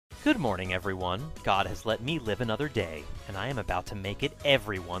Good morning, everyone. God has let me live another day, and I am about to make it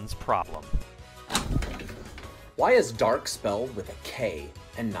everyone's problem. Why is dark spelled with a K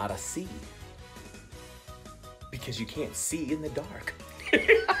and not a C? Because you can't see in the dark.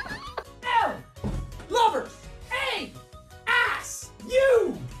 L, lovers, A, ass,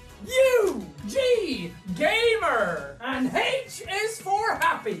 U, G, gamer, and H is for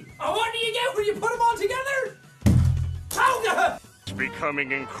happy. Oh, what do you get when you put them all together? Toga! It's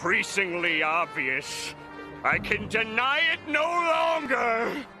becoming increasingly obvious. I can deny it no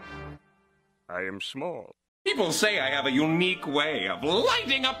longer. I am small. People say I have a unique way of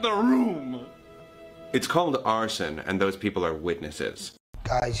lighting up the room. It's called arson, and those people are witnesses.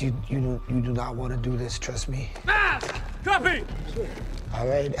 Guys, you do not want to do this, trust me. Mask! Copy! All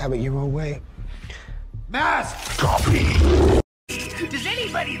right, have it your own way. Mask! Copy! Does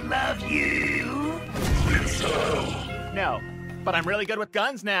anybody love you? No, but I'm really good with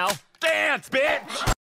guns now. Dance, bitch!